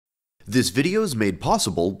This video is made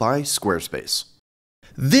possible by Squarespace.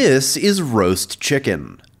 This is roast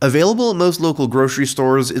chicken. Available at most local grocery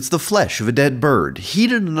stores, it's the flesh of a dead bird,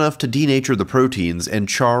 heated enough to denature the proteins and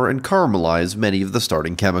char and caramelize many of the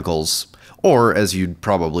starting chemicals. Or, as you'd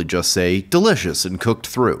probably just say, delicious and cooked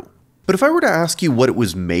through. But if I were to ask you what it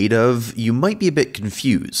was made of, you might be a bit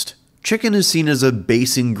confused. Chicken is seen as a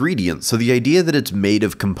base ingredient, so the idea that it's made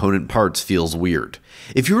of component parts feels weird.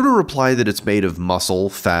 If you were to reply that it's made of muscle,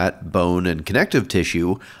 fat, bone, and connective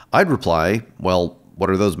tissue, I'd reply, well, what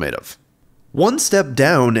are those made of? One step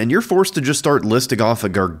down, and you're forced to just start listing off a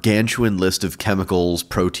gargantuan list of chemicals,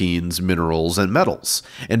 proteins, minerals, and metals.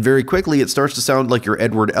 And very quickly, it starts to sound like you're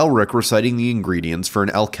Edward Elric reciting the ingredients for an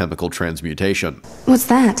alchemical transmutation. What's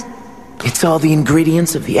that? It's all the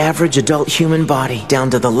ingredients of the average adult human body,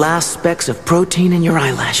 down to the last specks of protein in your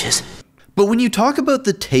eyelashes. But when you talk about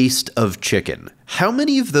the taste of chicken, how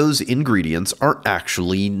many of those ingredients are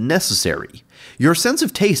actually necessary? Your sense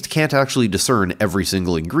of taste can't actually discern every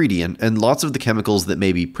single ingredient, and lots of the chemicals that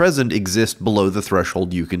may be present exist below the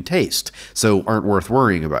threshold you can taste, so aren't worth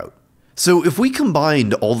worrying about. So if we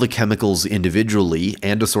combined all the chemicals individually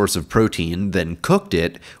and a source of protein, then cooked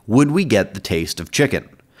it, would we get the taste of chicken?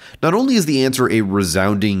 Not only is the answer a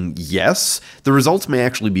resounding yes, the results may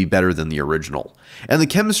actually be better than the original. And the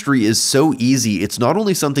chemistry is so easy, it's not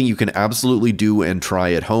only something you can absolutely do and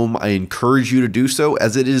try at home, I encourage you to do so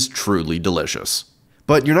as it is truly delicious.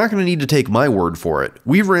 But you're not going to need to take my word for it.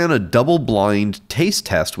 We ran a double-blind taste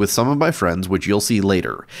test with some of my friends, which you'll see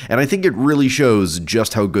later, and I think it really shows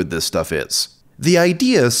just how good this stuff is. The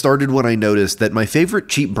idea started when I noticed that my favorite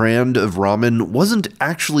cheap brand of ramen wasn't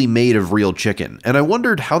actually made of real chicken, and I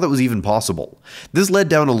wondered how that was even possible. This led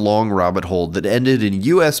down a long rabbit hole that ended in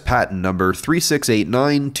US patent number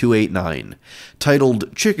 3689289,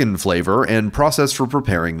 titled Chicken Flavor and Process for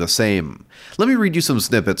Preparing the Same. Let me read you some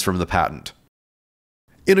snippets from the patent.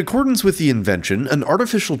 In accordance with the invention, an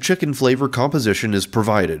artificial chicken flavor composition is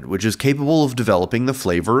provided, which is capable of developing the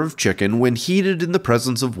flavor of chicken when heated in the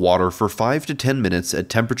presence of water for 5 to 10 minutes at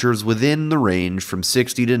temperatures within the range from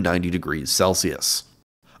 60 to 90 degrees Celsius.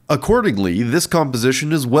 Accordingly, this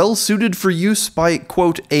composition is well suited for use by,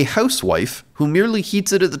 quote, a housewife who merely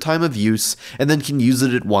heats it at the time of use and then can use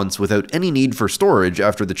it at once without any need for storage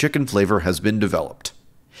after the chicken flavor has been developed.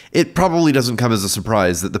 It probably doesn't come as a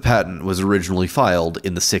surprise that the patent was originally filed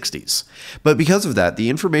in the 60s. But because of that, the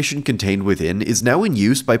information contained within is now in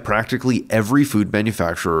use by practically every food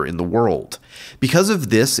manufacturer in the world. Because of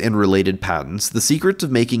this and related patents, the secrets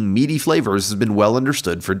of making meaty flavors has been well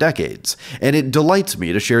understood for decades, and it delights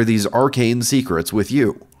me to share these arcane secrets with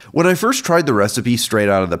you. When I first tried the recipe straight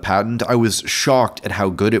out of the patent, I was shocked at how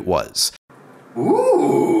good it was.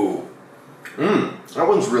 Ooh! That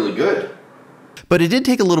one's really good. But it did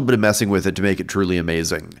take a little bit of messing with it to make it truly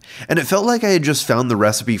amazing. And it felt like I had just found the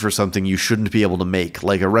recipe for something you shouldn't be able to make,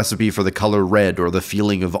 like a recipe for the color red or the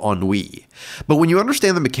feeling of ennui. But when you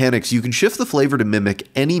understand the mechanics, you can shift the flavor to mimic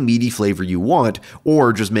any meaty flavor you want,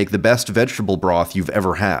 or just make the best vegetable broth you've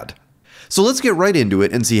ever had. So let's get right into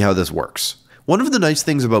it and see how this works. One of the nice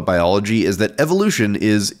things about biology is that evolution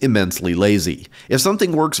is immensely lazy. If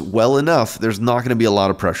something works well enough, there's not going to be a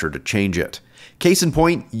lot of pressure to change it. Case in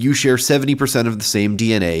point, you share 70% of the same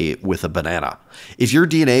DNA with a banana. If your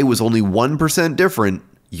DNA was only 1% different,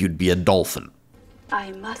 you'd be a dolphin.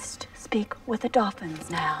 I must speak with the dolphins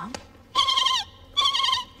now.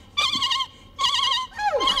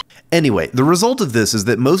 Anyway, the result of this is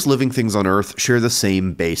that most living things on Earth share the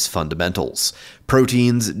same base fundamentals: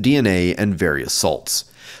 proteins, DNA, and various salts.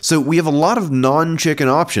 So we have a lot of non-chicken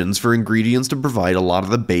options for ingredients to provide a lot of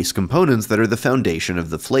the base components that are the foundation of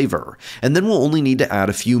the flavor, and then we'll only need to add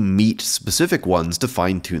a few meat-specific ones to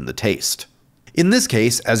fine-tune the taste. In this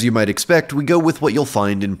case, as you might expect, we go with what you'll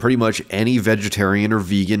find in pretty much any vegetarian or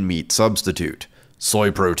vegan meat substitute: soy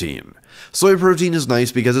protein. Soy protein is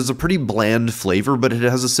nice because it's a pretty bland flavor, but it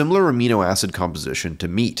has a similar amino acid composition to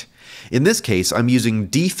meat. In this case, I'm using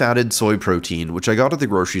defatted soy protein, which I got at the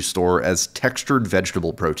grocery store as textured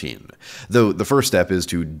vegetable protein, though the first step is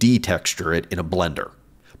to detexture it in a blender.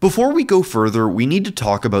 Before we go further, we need to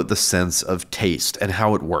talk about the sense of taste and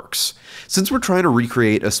how it works. Since we're trying to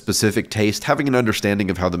recreate a specific taste, having an understanding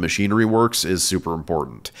of how the machinery works is super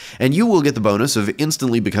important, and you will get the bonus of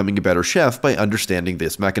instantly becoming a better chef by understanding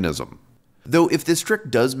this mechanism. Though if this trick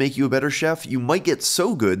does make you a better chef, you might get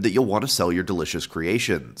so good that you'll want to sell your delicious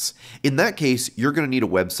creations. In that case, you're going to need a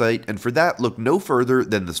website, and for that, look no further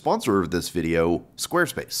than the sponsor of this video,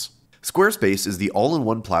 Squarespace. Squarespace is the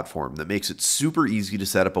all-in-one platform that makes it super easy to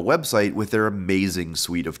set up a website with their amazing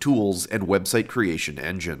suite of tools and website creation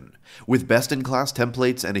engine. With best-in-class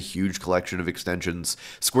templates and a huge collection of extensions,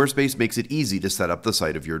 Squarespace makes it easy to set up the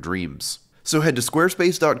site of your dreams. So head to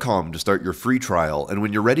squarespace.com to start your free trial, and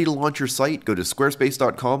when you're ready to launch your site, go to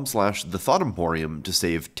squarespace.com/thethought-emporium to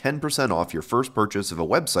save 10% off your first purchase of a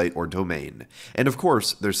website or domain. And of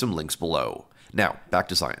course, there's some links below. Now, back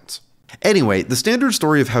to science. Anyway, the standard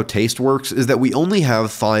story of how taste works is that we only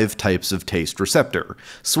have 5 types of taste receptor: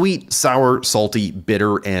 sweet, sour, salty,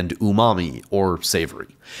 bitter, and umami, or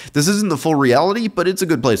savory. This isn't the full reality, but it's a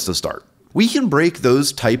good place to start. We can break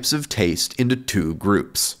those types of taste into 2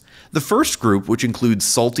 groups. The first group, which includes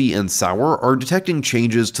salty and sour, are detecting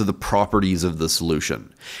changes to the properties of the solution.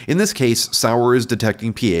 In this case, sour is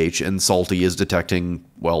detecting pH and salty is detecting,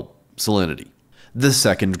 well, salinity. The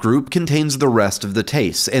second group contains the rest of the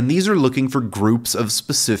tastes, and these are looking for groups of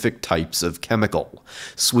specific types of chemical.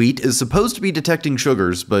 Sweet is supposed to be detecting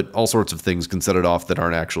sugars, but all sorts of things can set it off that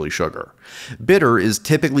aren't actually sugar. Bitter is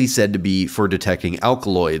typically said to be for detecting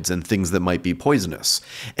alkaloids and things that might be poisonous.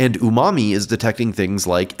 And umami is detecting things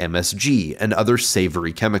like MSG and other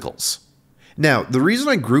savory chemicals. Now, the reason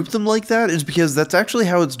I group them like that is because that's actually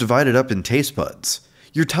how it's divided up in taste buds.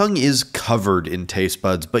 Your tongue is covered in taste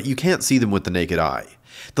buds, but you can't see them with the naked eye.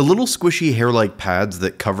 The little squishy hair-like pads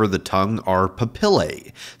that cover the tongue are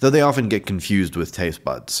papillae, though they often get confused with taste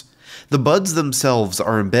buds. The buds themselves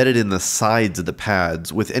are embedded in the sides of the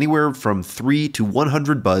pads, with anywhere from 3 to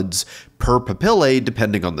 100 buds per papillae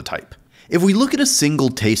depending on the type. If we look at a single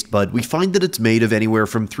taste bud, we find that it's made of anywhere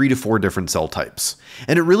from 3 to 4 different cell types.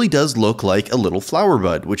 And it really does look like a little flower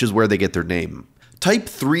bud, which is where they get their name. Type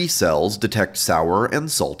 3 cells detect sour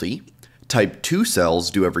and salty, Type 2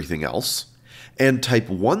 cells do everything else, and Type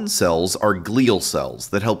 1 cells are glial cells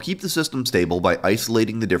that help keep the system stable by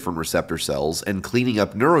isolating the different receptor cells and cleaning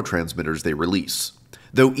up neurotransmitters they release.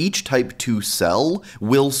 Though each Type 2 cell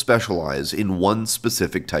will specialize in one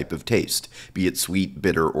specific type of taste, be it sweet,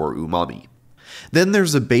 bitter, or umami. Then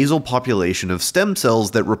there's a basal population of stem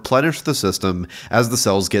cells that replenish the system as the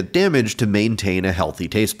cells get damaged to maintain a healthy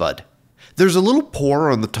taste bud. There's a little pore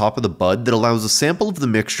on the top of the bud that allows a sample of the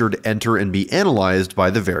mixture to enter and be analyzed by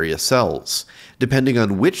the various cells. Depending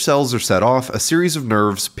on which cells are set off, a series of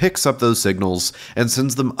nerves picks up those signals and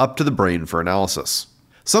sends them up to the brain for analysis.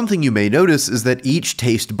 Something you may notice is that each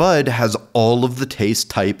taste bud has all of the taste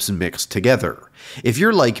types mixed together. If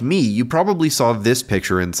you're like me, you probably saw this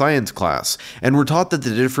picture in science class, and were taught that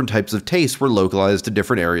the different types of taste were localized to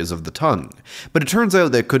different areas of the tongue. But it turns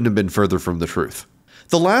out that couldn't have been further from the truth.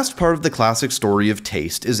 The last part of the classic story of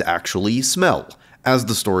taste is actually smell. As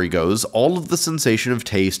the story goes, all of the sensation of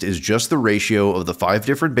taste is just the ratio of the 5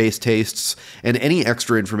 different base tastes, and any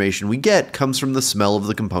extra information we get comes from the smell of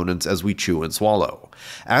the components as we chew and swallow.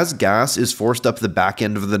 As gas is forced up the back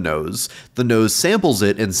end of the nose samples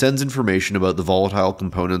it and sends information about the volatile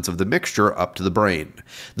components of the mixture up to the brain.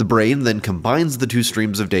 The brain then combines the 2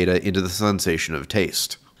 streams of data into the sensation of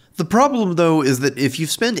taste. The problem, though, is that if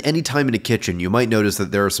you've spent any time in a kitchen, you might notice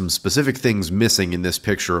that there are some specific things missing in this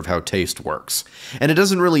picture of how taste works, and it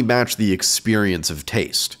doesn't really match the experience of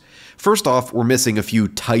taste. First off, we're missing a few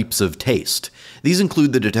types of taste. These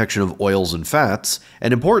include the detection of oils and fats,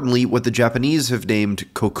 and importantly, what the Japanese have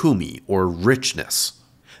named kokumi, or richness.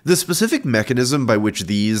 The specific mechanism by which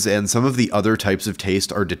these and some of the other types of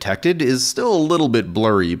taste are detected is still a little bit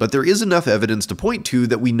blurry, but there is enough evidence to point to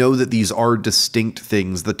that we know that these are distinct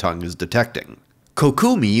things the tongue is detecting.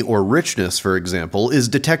 Kokumi, or richness, for example, is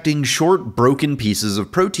detecting short, broken pieces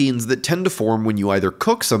of proteins that tend to form when you either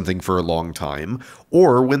cook something for a long time,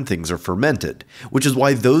 or when things are fermented, which is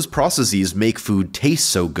why those processes make food taste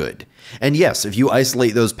so good. And yes, if you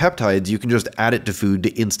isolate those peptides, you can just add it to food to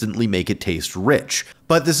instantly make it taste rich.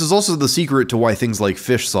 But this is also the secret to why things like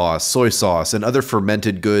fish sauce, soy sauce, and other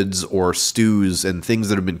fermented goods or stews and things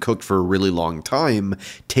that have been cooked for a really long time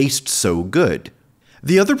taste so good.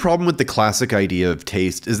 The other problem with the classic idea of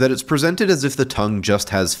taste is that it's presented as if the tongue just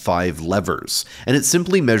has 5 levers, and it's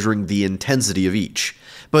simply measuring the intensity of each.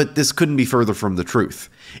 But this couldn't be further from the truth.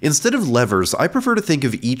 Instead of levers, I prefer to think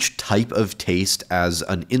of each type of taste as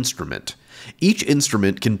an instrument. Each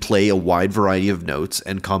instrument can play a wide variety of notes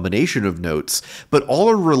and combination of notes, but all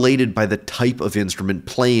are related by the type of instrument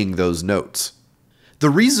playing those notes. The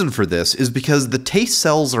reason for this is because the taste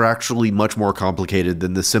cells are actually much more complicated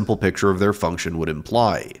than the simple picture of their function would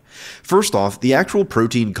imply. First off, the actual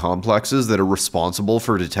protein complexes that are responsible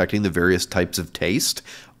for detecting the various types of taste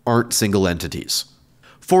aren't single entities.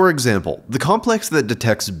 For example, the complex that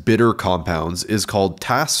detects bitter compounds is called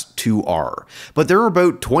TAS2R, but there are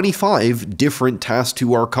about 25 different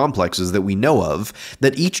TAS2R complexes that we know of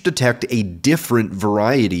that each detect a different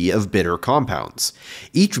variety of bitter compounds.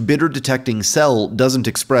 Each bitter detecting cell doesn't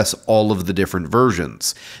express all of the different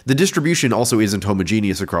versions. The distribution also isn't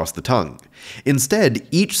homogeneous across the tongue. Instead,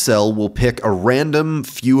 each cell will pick a random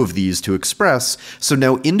few of these to express, so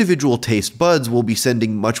now individual taste buds will be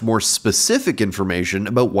sending much more specific information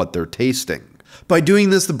about what they're tasting. By doing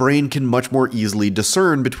this, the brain can much more easily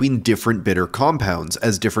discern between different bitter compounds,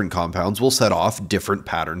 as different compounds will set off different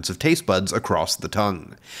patterns of taste buds across the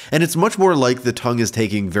tongue. And it's much more like the tongue is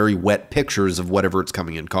taking very wet pictures of whatever it's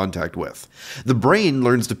coming in contact with. The brain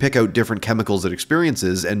learns to pick out different chemicals it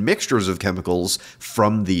experiences and mixtures of chemicals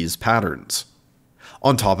from these patterns.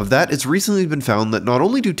 On top of that, it's recently been found that not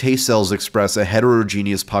only do taste cells express a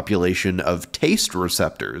heterogeneous population of taste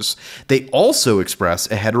receptors, they also express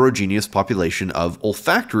a heterogeneous population of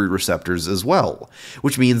olfactory receptors as well,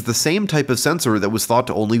 which means the same type of sensor that was thought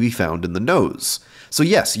to only be found in the nose. So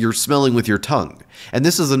yes, you're smelling with your tongue, and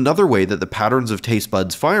this is another way that the patterns of taste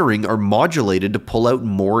buds firing are modulated to pull out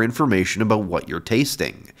more information about what you're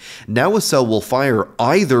tasting. Now a cell will fire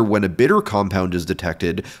either when a bitter compound is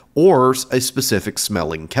detected or a specific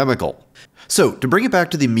smelling chemical. So, to bring it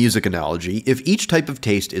back to the music analogy, if each type of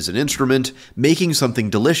taste is an instrument, making something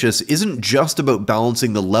delicious isn't just about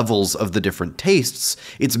balancing the levels of the different tastes,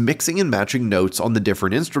 it's mixing and matching notes on the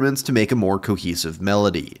different instruments to make a more cohesive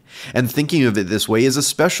melody. And thinking of it this way is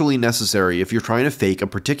especially necessary if you're trying to fake a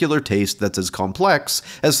particular taste that's as complex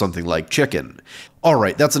as something like chicken.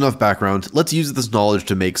 Alright, that's enough background, let's use this knowledge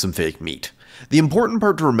to make some fake meat. The important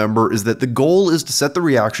part to remember is that the goal is to set the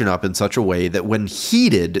reaction up in such a way that when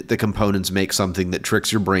heated, the components make something that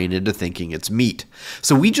tricks your brain into thinking it's meat.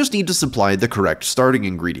 So we just need to supply the correct starting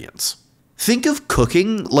ingredients. Think of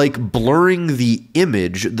cooking like blurring the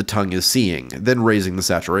image the tongue is seeing, then raising the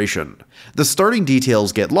saturation. The starting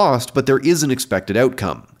details get lost, but there is an expected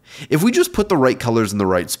outcome. If we just put the right colors in the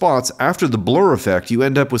right spots, after the blur effect you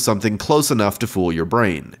end up with something close enough to fool your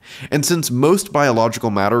brain. And since most biological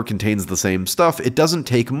matter contains the same stuff, it doesn't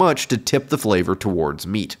take much to tip the flavor towards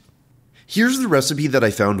meat. Here's the recipe that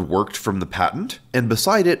I found worked from the patent, and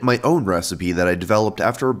beside it my own recipe that I developed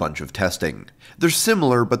after a bunch of testing. They're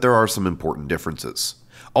similar, but there are some important differences.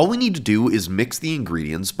 All we need to do is mix the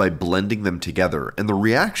ingredients by blending them together, and the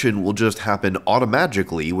reaction will just happen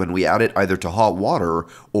automatically when we add it either to hot water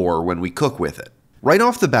or when we cook with it. Right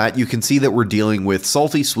off the bat, you can see that we're dealing with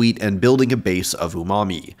salty sweet and building a base of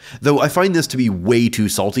umami, though I find this to be way too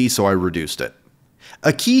salty, so I reduced it.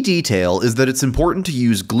 A key detail is that it's important to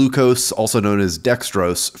use glucose, also known as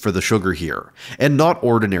dextrose, for the sugar here, and not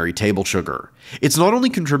ordinary table sugar. It's not only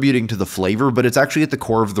contributing to the flavor, but it's actually at the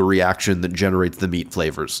core of the reaction that generates the meat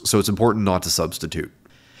flavors, so it's important not to substitute.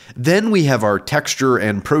 Then we have our texture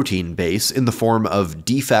and protein base in the form of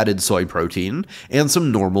defatted soy protein and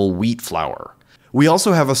some normal wheat flour. We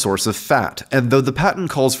also have a source of fat, and though the patent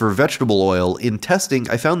calls for vegetable oil, in testing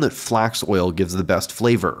I found that flax oil gives the best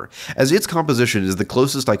flavor, as its composition is the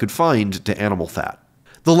closest I could find to animal fat.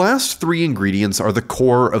 The last three ingredients are the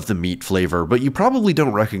core of the meat flavor, but you probably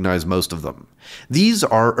don't recognize most of them. These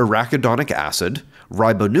are arachidonic acid,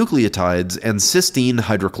 ribonucleotides, and cysteine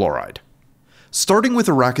hydrochloride. Starting with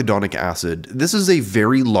arachidonic acid, this is a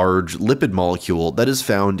very large lipid molecule that is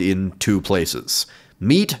found in two places: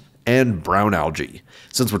 meat and brown algae.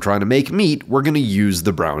 Since we're trying to make meat, we're going to use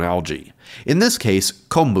the brown algae. In this case,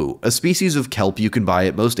 kombu, a species of kelp you can buy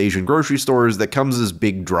at most Asian grocery stores that comes as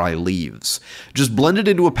big dry leaves. Just blend it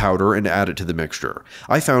into a powder and add it to the mixture.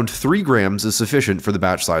 I found 3 grams is sufficient for the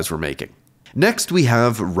batch size we're making. Next we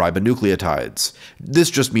have ribonucleotides.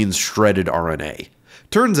 This just means shredded RNA.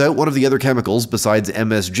 Turns out one of the other chemicals besides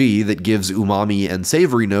MSG that gives umami and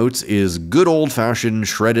savory notes is good old-fashioned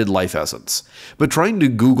shredded life essence. But trying to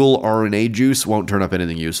Google RNA juice won't turn up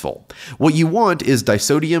anything useful. What you want is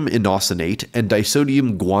disodium inosinate and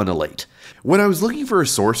disodium guanylate. When I was looking for a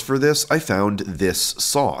source for this, I found this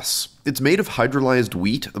sauce. It's made of hydrolyzed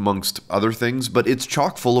wheat, amongst other things, but it's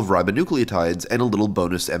chock full of ribonucleotides and a little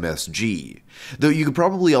bonus MSG. Though you could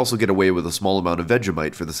probably also get away with a small amount of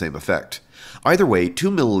Vegemite for the same effect. Either way, 2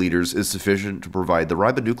 milliliters is sufficient to provide the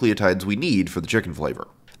ribonucleotides we need for the chicken flavor.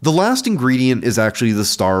 The last ingredient is actually the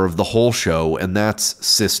star of the whole show, and that's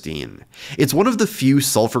cysteine. It's one of the few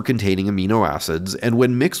sulfur-containing amino acids, and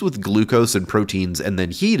when mixed with glucose and proteins and then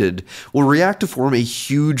heated, will react to form a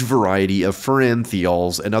huge variety of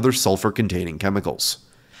furanthiols and other sulfur-containing chemicals.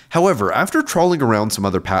 However, after trawling around some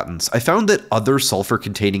other patents, I found that other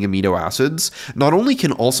sulfur-containing amino acids not only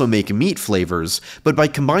can also make meat flavors, but by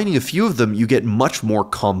combining a few of them, you get much more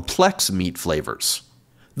complex meat flavors.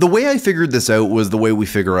 The way I figured this out was the way we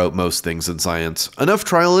figure out most things in science, enough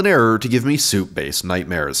trial and error to give me soup-based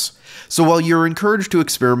nightmares. So while you're encouraged to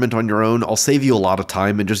experiment on your own, I'll save you a lot of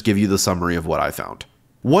time and just give you the summary of what I found.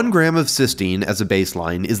 1 gram of cysteine as a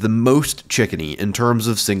baseline is the most chickeny in terms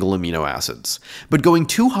of single amino acids, but going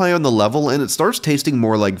too high on the level and it starts tasting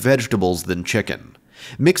more like vegetables than chicken.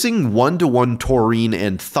 Mixing 1-to-1 taurine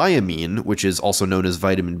and thiamine, which is also known as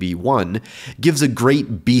vitamin B1, gives a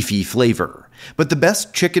great beefy flavor. But the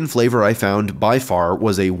best chicken flavor I found by far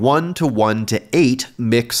was a 1-to-1-to-8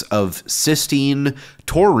 mix of cysteine,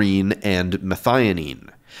 taurine, and methionine.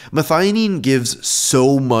 Methionine gives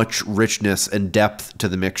so much richness and depth to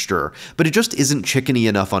the mixture, but it just isn't chickeny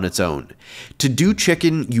enough on its own. To do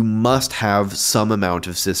chicken, you must have some amount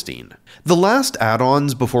of cysteine. The last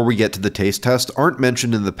add-ons before we get to the taste test aren't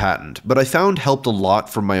mentioned in the patent, but I found helped a lot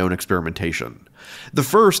from my own experimentation. The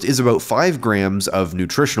first is about 5 grams of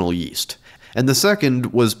nutritional yeast, and the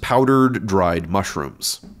second was powdered dried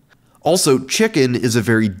mushrooms. Also, chicken is a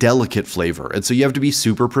very delicate flavor, and so you have to be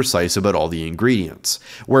super precise about all the ingredients.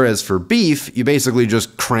 Whereas for beef, you basically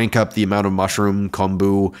just crank up the amount of mushroom,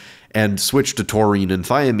 kombu, and switch to taurine and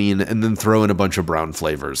thiamine, and then throw in a bunch of brown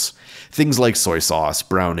flavors. Things like soy sauce,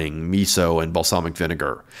 browning, miso, and balsamic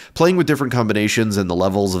vinegar. Playing with different combinations and the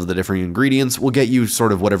levels of the different ingredients will get you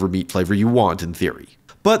sort of whatever meat flavor you want in theory.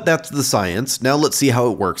 But that's the science. Now let's see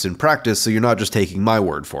how it works in practice so you're not just taking my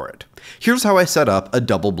word for it. Here's how I set up a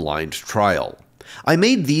double-blind trial. I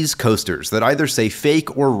made these coasters that either say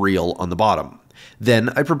fake or real on the bottom. Then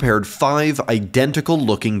I prepared 5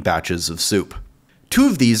 identical-looking batches of soup. 2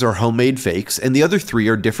 of these are homemade fakes, and the other 3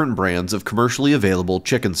 are different brands of commercially available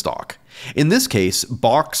chicken stock. In this case,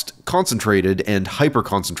 boxed, concentrated, and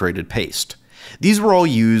hyper-concentrated paste. These were all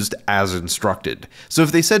used as instructed, so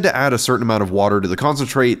if they said to add a certain amount of water to the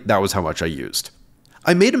concentrate, that was how much I used.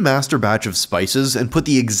 I made a master batch of spices and put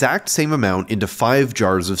the exact same amount into 5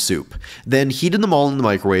 jars of soup, then heated them all in the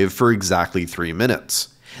microwave for exactly 3 minutes.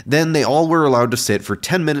 Then they all were allowed to sit for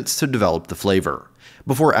 10 minutes to develop the flavor,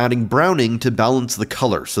 before adding browning to balance the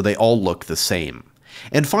color so they all look the same.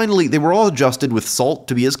 And finally, they were all adjusted with salt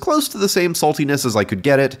to be as close to the same saltiness as I could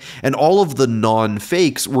get it, and all of the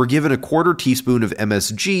non-fakes were given a 1/4 teaspoon of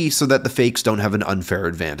MSG so that the fakes don't have an unfair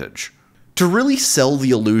advantage. To really sell the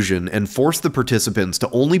illusion and force the participants to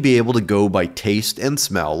only be able to go by taste and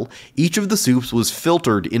smell, each of the soups was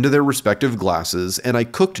filtered into their respective glasses, and I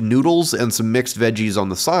cooked noodles and some mixed veggies on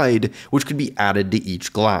the side, which could be added to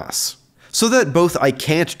each glass. So that both I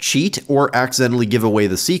can't cheat or accidentally give away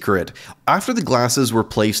the secret, after the glasses were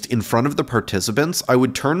placed in front of the participants, I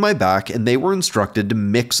would turn my back and they were instructed to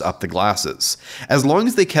mix up the glasses. As long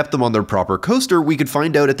as they kept them on their proper coaster, we could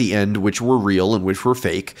find out at the end which were real and which were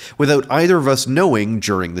fake, without either of us knowing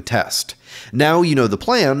during the test. Now you know the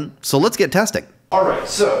plan, so let's get testing. Alright,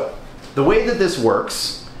 so the way that this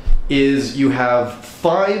works is you have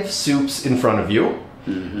 5 soups in front of you.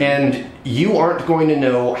 Mm-hmm. And you aren't going to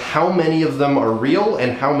know how many of them are real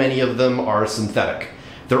and how many of them are synthetic.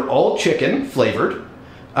 They're all chicken flavored.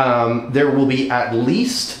 There will be at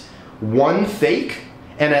least 1 fake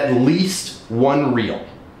and at least 1 real.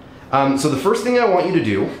 So the first thing I want you to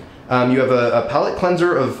do, you have a palate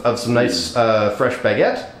cleanser of some nice fresh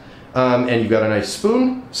baguette, and you've got a nice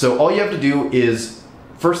spoon. So all you have to do is,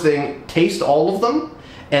 first thing, taste all of them,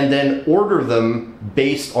 and then order them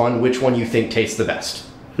based on which one you think tastes the best.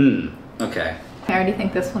 Okay. I already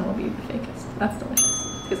think this one will be the fakest. That's delicious.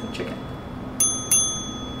 Tastes like chicken.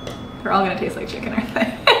 They're all gonna taste like chicken, aren't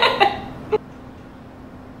they?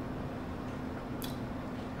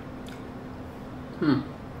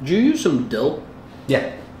 Did you use some dill?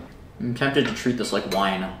 Yeah. I'm tempted to treat this like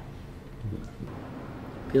wine. I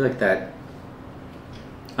feel like that.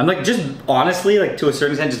 I'm like, just honestly, like to a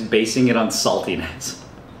certain extent, just basing it on saltiness.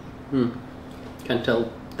 Can't tell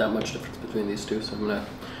that much difference between these two, so I'm gonna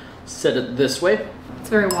set it this way. It's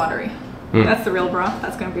very watery. That's the real broth.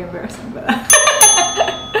 That's gonna be embarrassing, but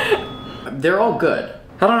They're all good.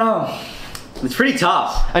 I don't know. It's pretty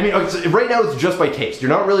tough. I mean, right now it's just by taste. You're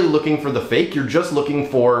not really looking for the fake, you're just looking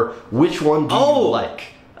for which one do you like.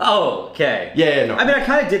 Oh, okay. Yeah, no. I mean, I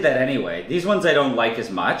kind of did that anyway. These ones I don't like as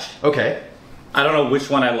much. Okay. I don't know which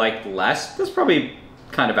one I liked less. That's probably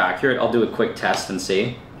kind of accurate. I'll do a quick test and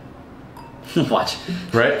see. Watch.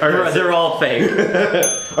 Right? All right. They're all fake.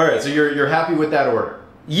 Alright, so you're happy with that order?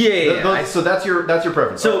 Yeah. So that's your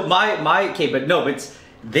preference. So okay, but no, but it's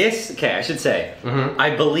this, okay, I should say,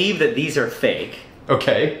 I believe that these are fake.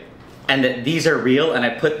 Okay. and that these are real, and I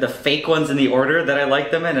put the fake ones in the order that I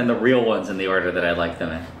like them in, and the real ones in the order that I like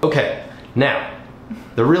them in. Okay, now,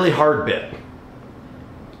 the really hard bit.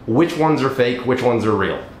 Which ones are fake, which ones are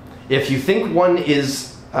real? If you think one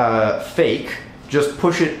is fake, just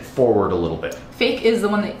push it forward a little bit. Fake is the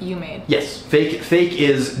one that you made. Yes, fake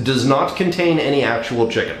does not contain any actual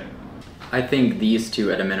chicken. I think these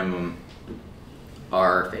two, at a minimum,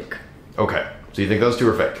 are fake. Okay, so you think those two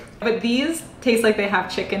are fake? But these taste like they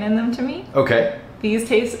have chicken in them to me. Okay. These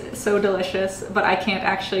taste so delicious, but I can't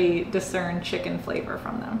actually discern chicken flavor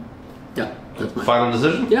from them. Yeah, that's mine. Final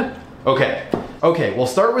decision? Yeah. Okay. Okay, we'll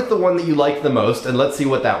start with the one that you like the most, and let's see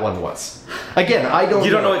what that one was. Again, I don't.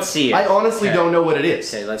 You don't know what C is. I honestly Okay. don't know what it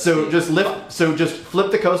is. Okay, let's so see. just lift. So just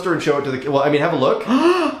flip the coaster and show it to the. Well, I mean, have a look.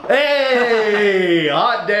 Hey,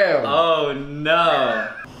 hot damn. Oh no.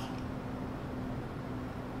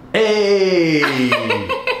 Hey.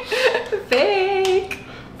 Fake!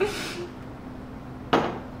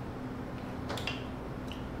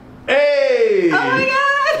 Hey. Oh my god!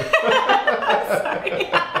 Sorry.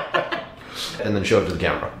 And then show it to the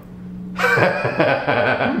camera.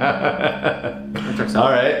 That checks out.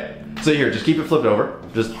 All right. So here, just keep it flipped over.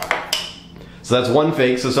 Just. So that's one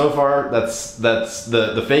fake. So far, that's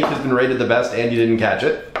the fake has been rated the best, and you didn't catch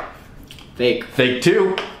it. Fake. Fake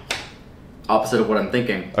 2. Opposite of what I'm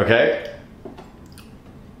thinking. Okay.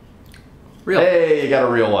 Real. Hey, you got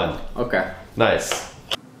a real one. Okay. Nice.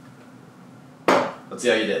 Let's see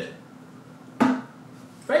how you did.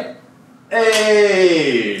 Fake.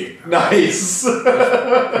 Hey, nice.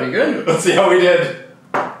 Pretty good. Let's see how we did.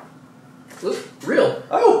 Look, real.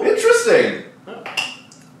 Oh, interesting.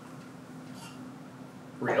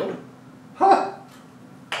 Real. Huh.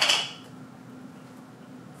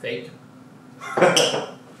 Fake.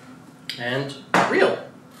 And real.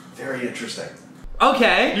 Very interesting.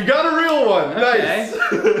 Okay. You got a real one. Okay. Nice.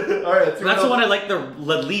 All right. That's the one I like the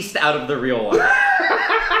least out of the real ones.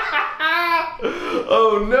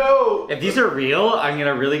 Oh no. If these are real, I'm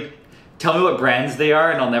gonna really tell me what brands they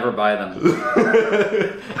are, and I'll never buy them.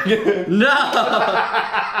 No.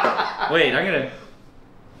 Wait, I'm gonna.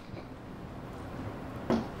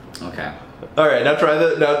 Okay. All right. Now try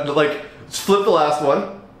like flip the last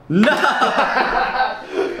one. No.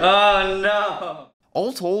 Oh no.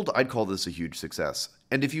 All told, I'd call this a huge success.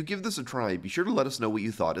 And if you give this a try, be sure to let us know what you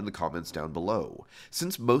thought in the comments down below.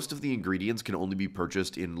 Since most of the ingredients can only be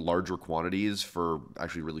purchased in larger quantities for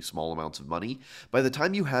actually really small amounts of money, by the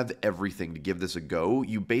time you have everything to give this a go,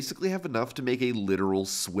 you basically have enough to make a literal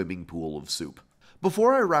swimming pool of soup.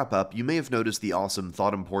 Before I wrap up, you may have noticed the awesome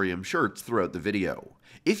Thought Emporium shirts throughout the video.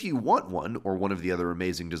 If you want one, or one of the other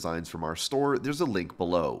amazing designs from our store, there's a link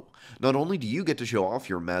below. Not only do you get to show off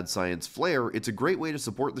your mad science flair, it's a great way to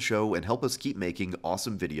support the show and help us keep making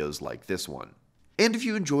awesome videos like this one. And if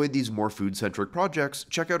you enjoyed these more food-centric projects,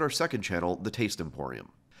 check out our second channel, The Taste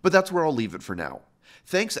Emporium. But that's where I'll leave it for now.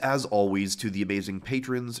 Thanks as always to the amazing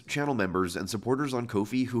patrons, channel members, and supporters on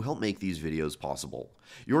Ko-fi who help make these videos possible.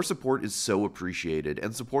 Your support is so appreciated,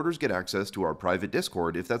 and supporters get access to our private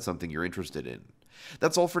Discord if that's something you're interested in.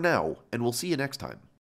 That's all for now, and we'll see you next time.